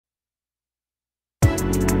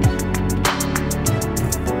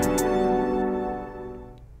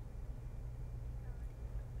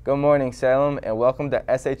Good morning, Salem, and welcome to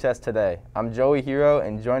SHS Today. I'm Joey Hero,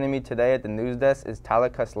 and joining me today at the news desk is Tyler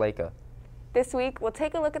Kusleka. This week, we'll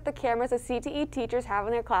take a look at the cameras that CTE teachers have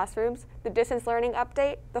in their classrooms, the distance learning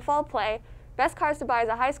update, the fall play, best cars to buy as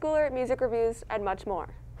a high schooler, music reviews, and much more.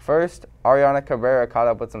 First, Ariana Cabrera caught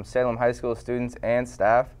up with some Salem High School students and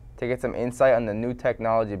staff to get some insight on the new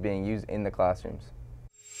technology being used in the classrooms.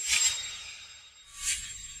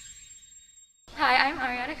 Hi, I'm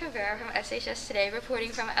Ariana Cabrera from SHS Today, reporting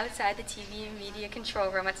from outside the TV and media control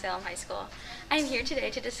room at Salem High School. I am here today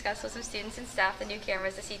to discuss with some students and staff the new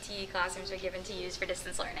cameras the CTE classrooms are given to use for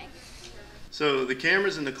distance learning. So the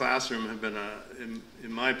cameras in the classroom have been,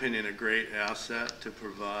 in my opinion, a great asset to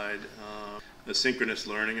provide a synchronous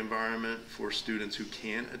learning environment for students who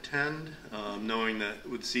can't attend, knowing that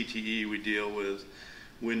with CTE we deal with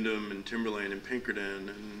Wyndham and Timberlane and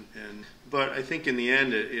Pinkerton, but I think in the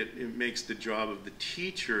end it makes the job of the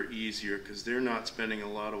teacher easier because they're not spending a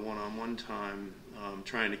lot of one-on-one time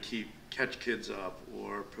trying to catch kids up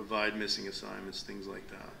or provide missing assignments, things like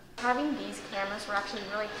that. Having these cameras were actually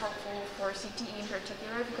really helpful for CTE in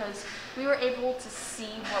particular because we were able to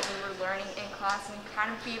see what we were learning in class and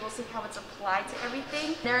kind of be able to see how it's applied to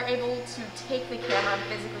everything. They're able to take the camera and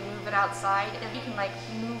physically move it outside, and you can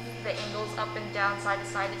move the angles up and down, side to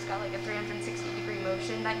side. It's got like a 360-degree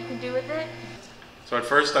motion that you can do with it. So at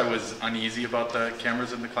first I was uneasy about the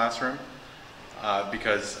cameras in the classroom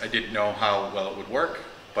because I didn't know how well it would work,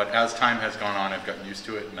 but as time has gone on I've gotten used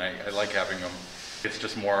to it and I like having them. It's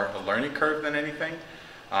just more a learning curve than anything.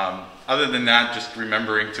 Other than that, just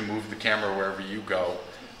remembering to move the camera wherever you go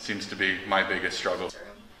seems to be my biggest struggle.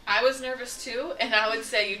 I was nervous too, and I would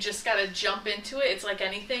say you just gotta jump into it. It's like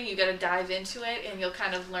anything, you gotta dive into it and you'll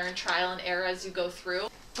kind of learn trial and error as you go through.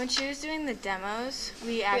 When she was doing the demos,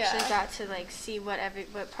 we actually got to see what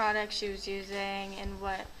product she was using and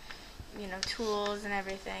what tools and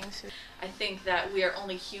everything. So I think that we are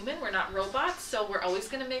only human, we're not robots, so we're always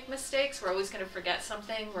going to make mistakes, we're always going to forget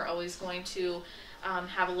something, we're always going to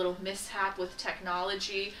have a little mishap with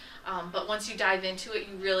technology, but once you dive into it,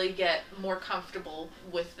 you really get more comfortable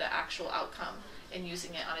with the actual outcome and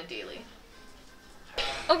using it on a daily.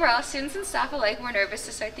 Overall, students and staff alike were nervous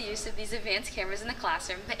to start the use of these advanced cameras in the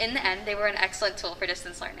classroom, but in the end, they were an excellent tool for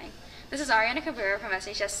distance learning. This is Ariana Cabrera from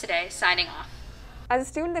SHS Today, signing off. As a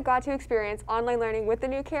student that got to experience online learning with the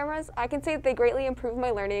new cameras, I can say that they greatly improved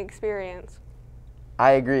my learning experience.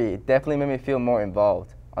 I agree. It definitely made me feel more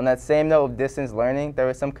involved. On that same note of distance learning, there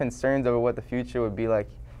were some concerns over what the future would be like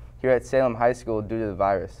here at Salem High School due to the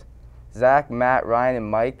virus. Zach, Matt, Ryan, and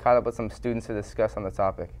Mike caught up with some students to discuss on the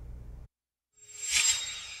topic.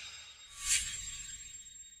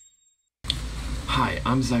 Hi,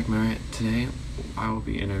 I'm Zach Merritt. Today I will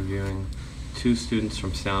be interviewing two students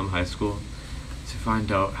from Salem High School to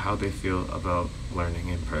find out how they feel about learning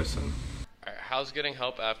in person. How's getting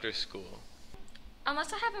help after school?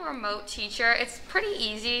 Unless I have a remote teacher, it's pretty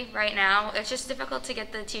easy right now. It's just difficult to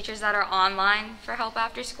get the teachers that are online for help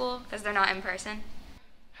after school because they're not in person.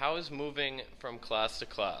 How is moving from class to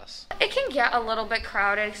class? It can get a little bit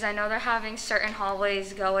crowded because I know they're having certain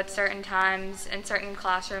hallways go at certain times and certain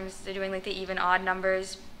classrooms they're doing the even odd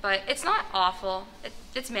numbers, but it's not awful.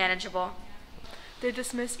 It's manageable. They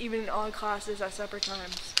dismiss even and odd classes at separate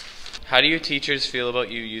times. How do your teachers feel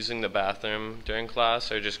about you using the bathroom during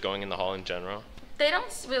class or just going in the hall in general? They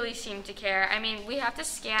don't really seem to care. I mean, we have to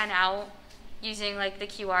scan out using the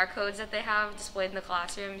QR codes that they have displayed in the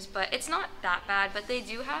classrooms, but it's not that bad, but they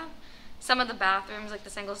do have some of the bathrooms, the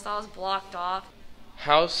single stalls, blocked off.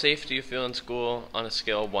 How safe do you feel in school on a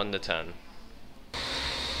scale of 1 to 10?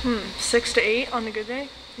 6 to 8 on a good day,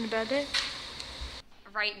 on a bad day.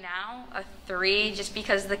 Right now, a 3, just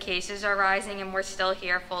because the cases are rising and we're still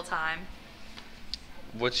here full time.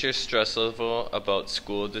 What's your stress level about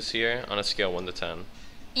school this year on a scale of 1 to 10?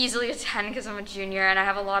 Easily a 10 because I'm a junior and I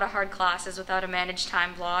have a lot of hard classes without a managed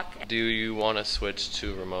time block. Do you want to switch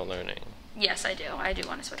to remote learning? Yes, I do. I do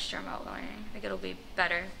want to switch to remote learning. I think it'll be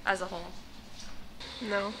better as a whole.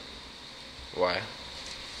 No. Why?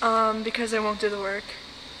 Because I won't do the work.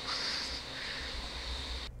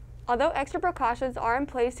 Although extra precautions are in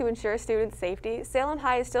place to ensure students' safety, Salem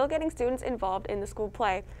High is still getting students involved in the school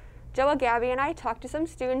play. Joa, Gabby, and I talked to some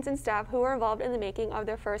students and staff who were involved in the making of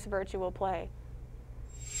their first virtual play.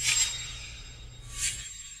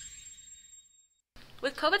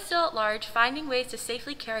 With COVID still at large, finding ways to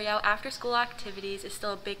safely carry out after-school activities is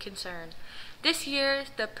still a big concern. This year,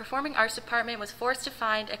 the Performing Arts Department was forced to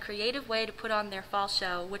find a creative way to put on their fall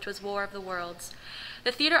show, which was War of the Worlds.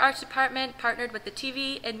 The Theater Arts Department partnered with the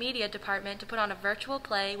TV and Media Department to put on a virtual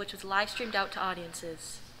play, which was live streamed out to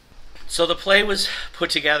audiences. So the play was put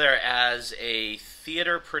together as a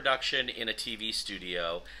theater production in a TV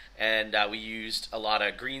studio, and we used a lot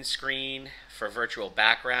of green screen for virtual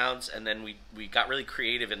backgrounds, and then we got really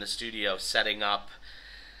creative in the studio, setting up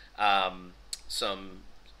some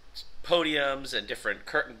podiums and different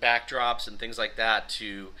curtain backdrops and things like that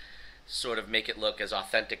to sort of make it look as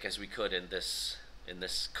authentic as we could in this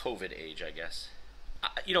COVID age, I guess.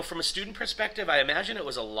 You know, from a student perspective, I imagine it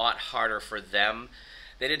was a lot harder for them.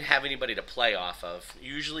 They didn't have anybody to play off of.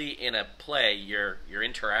 Usually in a play, you're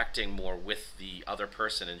interacting more with the other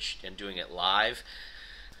person and doing it live.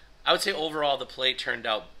 I would say overall the play turned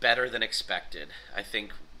out better than expected. I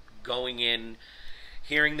think going in,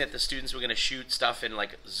 hearing that the students were going to shoot stuff in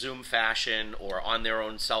like Zoom fashion or on their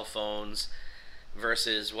own cell phones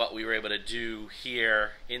versus what we were able to do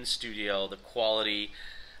here in studio, the quality.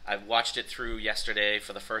 I watched it through yesterday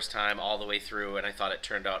for the first time all the way through, and I thought it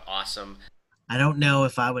turned out awesome. I don't know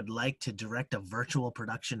if I would like to direct a virtual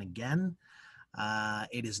production again.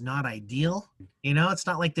 It is not ideal. You know, it's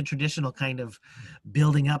not like the traditional kind of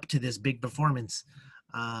building up to this big performance.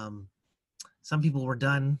 Some people were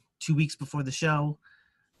done 2 weeks before the show.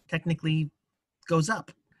 Technically goes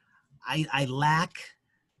up. I lack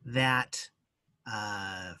that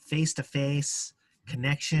face-to-face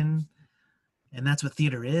connection, and that's what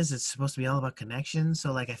theater is. It's supposed to be all about connection.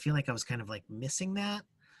 So like I feel like I was kind of like missing that.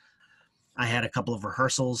 I had a couple of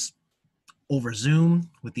rehearsals over Zoom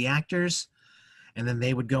with the actors, and then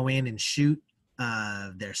they would go in and shoot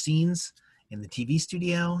their scenes in the TV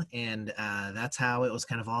studio, and that's how it was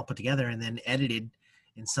kind of all put together and then edited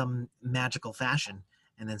in some magical fashion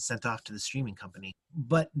and then sent off to the streaming company.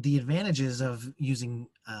 But the advantages of using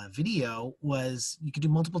video was you could do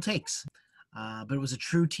multiple takes, but it was a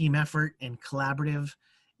true team effort and collaborative,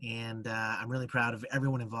 and I'm really proud of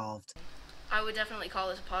everyone involved. I would definitely call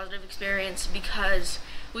this a positive experience because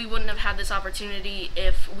we wouldn't have had this opportunity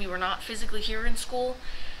if we were not physically here in school.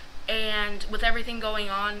 And with everything going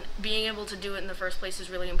on, being able to do it in the first place is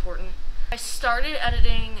really important. I started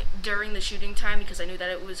editing during the shooting time because I knew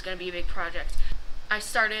that it was going to be a big project. I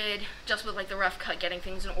started just with like the rough cut, getting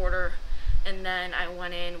things in order, and then I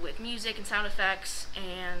went in with music and sound effects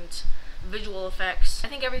and visual effects. I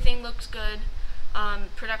think everything looks good.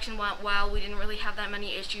 Production went well. We didn't really have that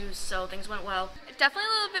many issues, so things went well. It's definitely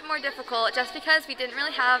a little bit more difficult just because we didn't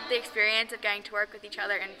really have the experience of getting to work with each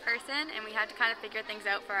other in person, and we had to kind of figure things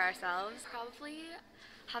out for ourselves. Probably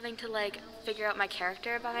having to like figure out my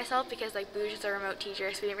character by myself because like Booge is a remote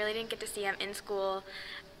teacher, so we really didn't get to see him in school,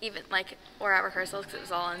 even like or at rehearsals because it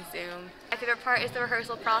was all on Zoom. My favorite part is the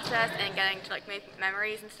rehearsal process and getting to like make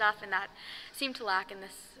memories and stuff, and that seemed to lack in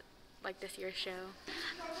this year's show.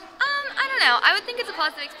 I don't know. I would think it's a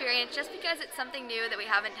positive experience just because it's something new that we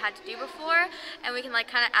haven't had to do before, and we can like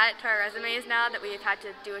kind of add it to our resumes now that we've had to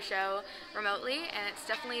do a show remotely, and it's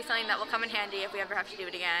definitely something that will come in handy if we ever have to do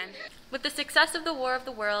it again. With the success of the War of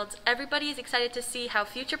the Worlds, everybody is excited to see how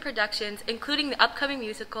future productions, including the upcoming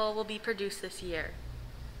musical, will be produced this year.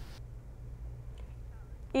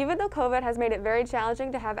 Even though COVID has made it very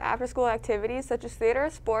challenging to have after-school activities such as theater,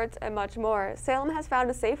 sports, and much more, Salem has found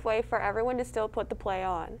a safe way for everyone to still put the play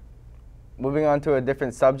on. Moving on to a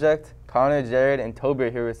different subject, Connor, Jared, and Toby are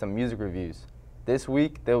here with some music reviews. This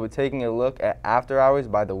week, they'll be taking a look at After Hours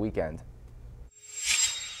by The Weeknd.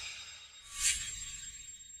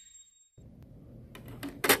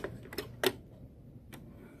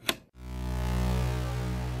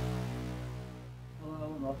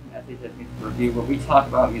 Review where we talk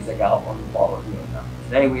about music albums while reviewing them.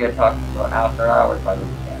 Today we are talking about After Hours by The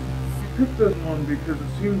Weeknd. I picked this one because it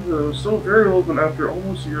seems so very relevant after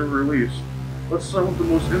almost a year of release. Let's start with the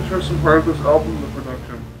most interesting part of this album, the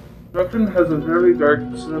production. The production has a very dark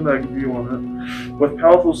cinematic view on it, with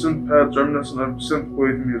powerful synth pads reminiscent of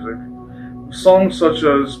synthwave music. Songs such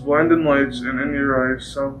as Blinding Lights and In Your Eyes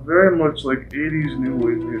sound very much like 80s new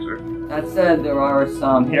wave music. That said, there are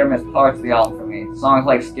some hit or miss parts of the album for me. Songs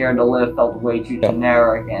like Scared to Live felt way too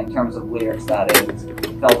generic in terms of lyrics, that is.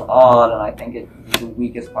 It felt odd, and I think it's the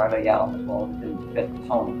weakest part of the album as well. It didn't fit the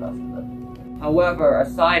tone of the rest of it. However,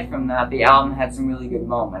 aside from that, the album had some really good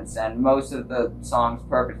moments, and most of the songs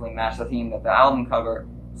perfectly matched the theme that the album cover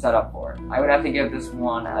set up for it. I would have to give this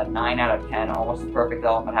one a 9 out of 10, almost a perfect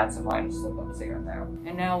album, but had some minor slip-ups here and there.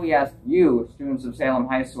 And now we ask you, students of Salem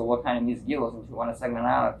High School, what kind of music you listen to on a segment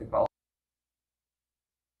I like to call.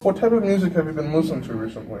 What type of music have you been listening to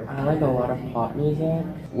recently? I like a lot of pop music.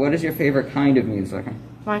 What is your favorite kind of music?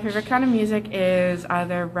 My favorite kind of music is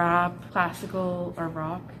either rap, classical, or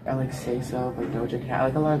rock. I like Say So, like Doja Cat. I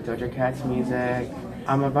like a lot of Doja Cat's music.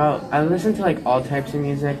 I listen to like all types of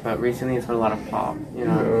music, but recently it's been a lot of pop, you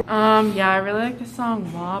know. Yeah, I really like the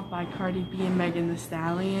song WAP by Cardi B and Megan Thee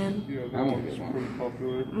Stallion. Yeah, that one's pretty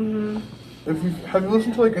popular. Mm-hmm. Have you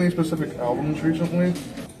listened to like any specific albums recently?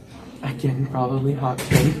 Again, probably Hot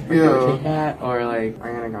Pink, Yeah. Cat, or like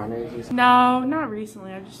Ariana Grande. No, not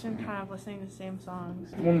recently. I've just been kind of listening to the same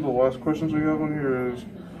songs. One of the last questions we have on here is,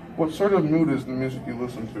 what sort of mood is the music you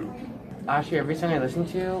listen to? Actually, every song I listen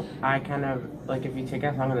to, I kind of, like if you take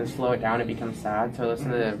a song and then slow it down, it becomes sad. So I listen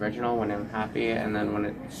to the original when I'm happy, and then when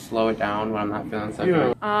it slow it down when I'm not feeling so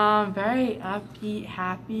good. Very upbeat,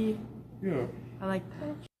 happy. Yeah. I like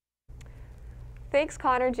that. Thanks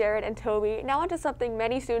Connor, Jared, and Toby. Now on to something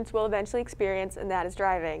many students will eventually experience, and that is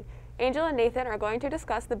driving. Angel and Nathan are going to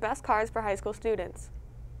discuss the best cars for high school students.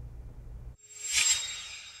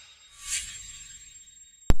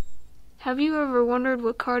 Have you ever wondered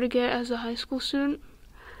what car to get as a high school student?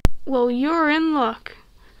 Well, you're in luck.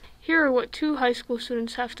 Here are what 2 high school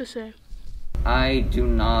students have to say. I do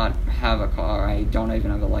not have a car. I don't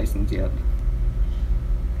even have a license yet.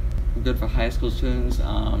 Good for high school students.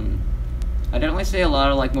 I definitely say a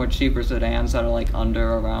lot of like more cheaper sedans that are like I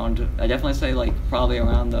definitely say like probably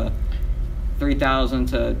around the $3,000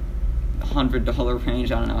 to $100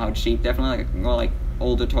 range. I don't know how cheap. Definitely like more like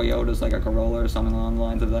older Toyotas, like a Corolla or something along the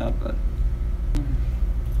lines of that. But if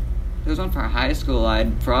there's one for high school,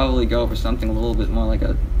 I'd probably go for something a little bit more like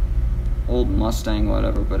a old Mustang,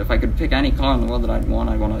 whatever. But if I could pick any car in the world that I'd want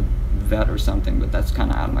a Vet or something. But that's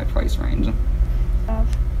kind of out of my price range.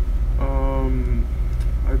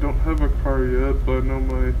 I don't have a car yet, but I know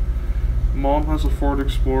my mom has a Ford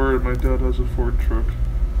Explorer and my dad has a Ford truck.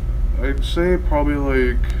 I'd say probably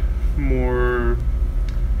like more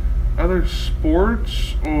either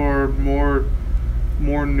sports or more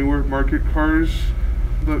newer market cars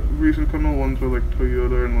that recently come out. Ones are like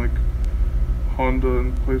Toyota and like Honda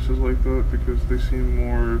and places like that, because they seem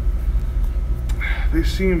more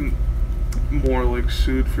like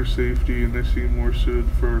suited for safety, and they seem more suited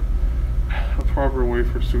for a proper way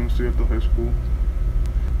for students to get to high school.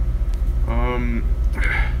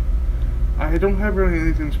 I don't have really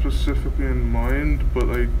anything specifically in mind, but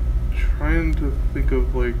I'm trying to think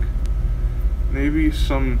of like maybe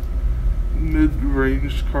some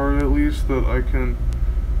mid-range car at least that I can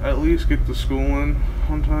at least get to school in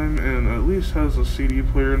on time, and at least has a CD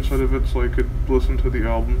player inside of it so I could listen to the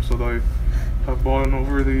albums that I have bought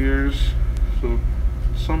over the years. So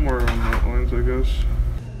somewhere on that lines, I guess.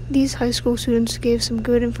 These high school students gave some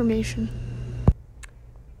good information.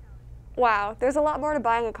 Wow, there's a lot more to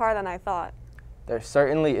buying a car than I thought. There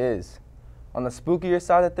certainly is. On the spookier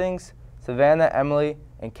side of things, Savannah, Emily,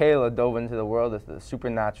 and Kayla dove into the world of the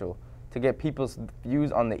supernatural to get people's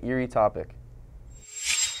views on the eerie topic.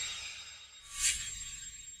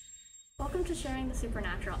 Welcome to Sharing the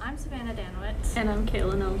Supernatural. I'm Savannah Danowitz. And I'm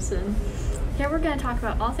Kayla Nelson. Here we're going to talk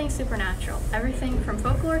about all things supernatural, everything from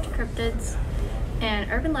folklore to cryptids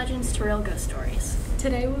and urban legends to real ghost stories.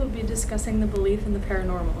 Today we will be discussing the belief in the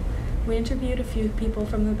paranormal. We interviewed a few people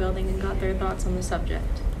from the building and got their thoughts on the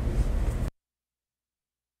subject.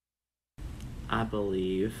 I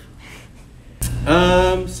believe.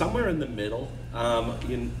 Somewhere in the middle. I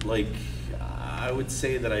would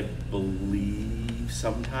say that I believe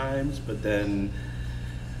sometimes, but then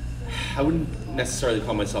I wouldn't necessarily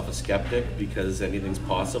call myself a skeptic because anything's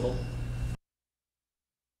possible.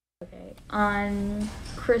 Okay. On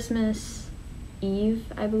Christmas Eve,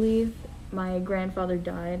 I believe, my grandfather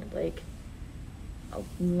died like a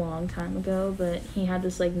long time ago, but he had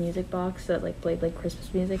this like music box that like played like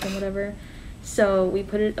Christmas music and whatever. So we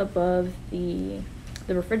put it above the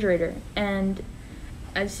refrigerator, and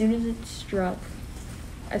as soon as it struck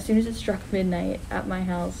midnight at my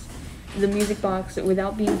house, the music box,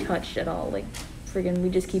 without being touched at all, like friggin' we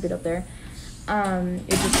just keep it up there, it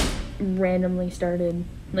just randomly started,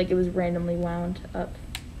 like it was randomly wound up.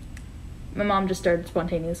 My mom just started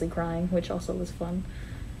spontaneously crying, which also was fun.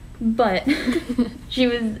 But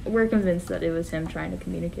we're convinced that it was him trying to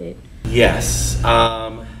communicate. Yes.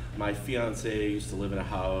 My fiance used to live in a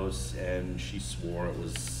house and she swore it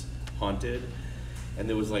was haunted. And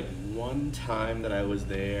there was like one time that I was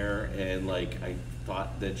there and like I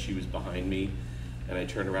thought that she was behind me, and I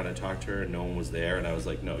turned around and talked to her and no one was there, and I was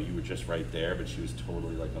like, no, you were just right there, but she was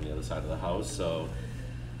totally like on the other side of the house. So,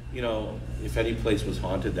 you know, if any place was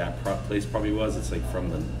haunted, that place probably was. It's like from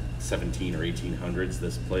the 17 or 1800s,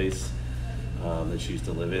 this place that she used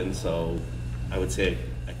to live in. So I would say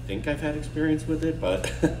I think I've had experience with it,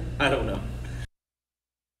 but I don't know.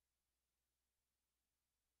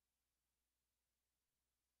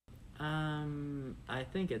 I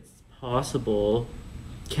think it's possible.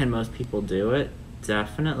 Can most people do it?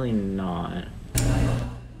 Definitely not.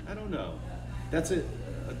 I don't know. That's a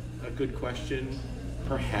good question,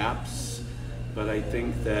 perhaps, but I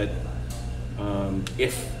think that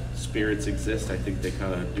if spirits exist, I think they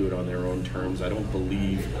kind of do it on their own terms. I don't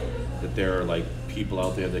believe that there are like people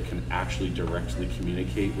out there that can actually directly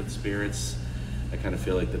communicate with spirits. I kind of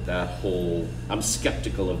feel like I'm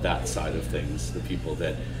skeptical of that side of things, the people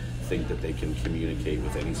that think that they can communicate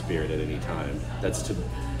with any spirit at any time.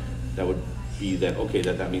 That would be that, okay,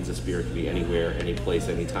 that means a spirit can be anywhere, any place,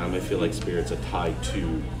 anytime. I feel like spirits are tied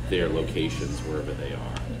to their locations wherever they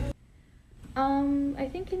are. I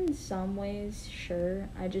think in some ways, sure.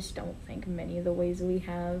 I just don't think many of the ways we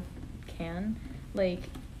have can. Like,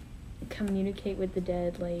 communicate with the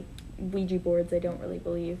dead, like Ouija boards, I don't really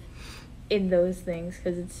believe in those things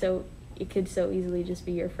because it could so easily just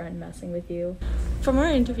be your friend messing with you. From our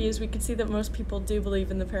interviews, we could see that most people do believe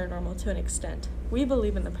in the paranormal to an extent. We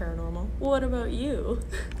believe in the paranormal. What about you?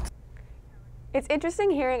 It's interesting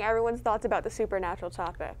hearing everyone's thoughts about the supernatural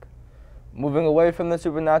topic. Moving away from the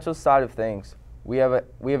supernatural side of things, we have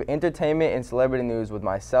entertainment and celebrity news with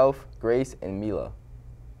myself, Grace, and Mila.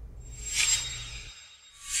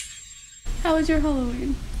 How was your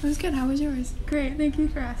Halloween? It was good. How was yours? Great, thank you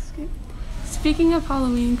for asking. Speaking of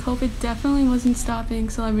Halloween, COVID definitely wasn't stopping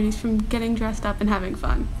celebrities from getting dressed up and having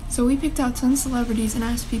fun. So we picked out 10 celebrities and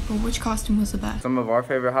asked people which costume was the best. Some of our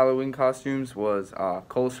favorite Halloween costumes was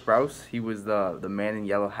Cole Sprouse. He was the man in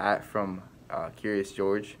yellow hat from Curious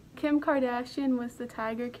George. Kim Kardashian was the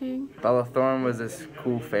Tiger King. Bella Thorne was this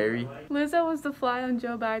cool fairy. Lizzo was the fly on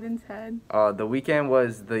Joe Biden's head. The Weeknd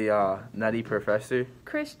was the Nutty Professor.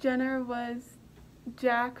 Kris Jenner was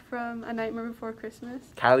Jack from A Nightmare Before Christmas.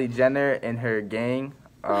 Kylie Jenner and her gang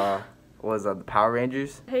was the Power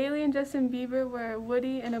Rangers. Hailey and Justin Bieber were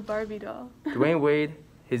Woody and a Barbie doll. Dwayne Wade,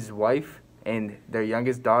 his wife, and their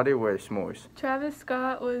youngest daughter were S'mores. Travis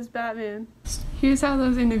Scott was Batman. Here's how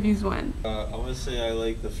those interviews went. I want to say I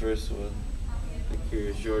like the first one, the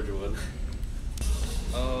Curious George one.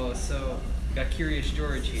 Oh, so got Curious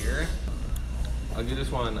George here. I'll give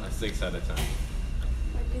this one a 6 out of 10.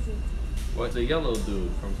 What is it? What's the yellow dude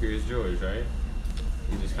from Curious George, right?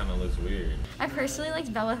 He just kind of looks weird. I personally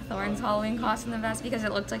liked Bella Thorne's Halloween costume the best because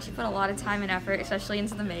it looked like she put a lot of time and effort, especially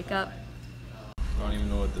into the makeup. I don't even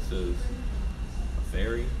know what this is. A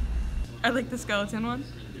fairy? I like the skeleton one.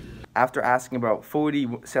 After asking about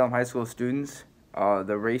 40 Salem High School students,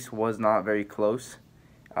 the race was not very close.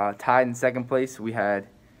 Tied in second place, we had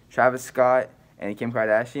Travis Scott and Kim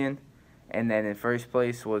Kardashian, and then in first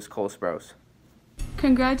place was Cole Sprouse.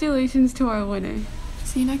 Congratulations to our winner.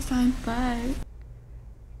 See you next time. Bye.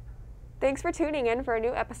 Thanks for tuning in for a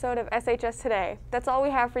new episode of SHS Today. That's all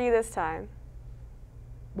we have for you this time.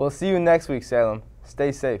 We'll see you next week, Salem.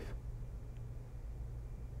 Stay safe.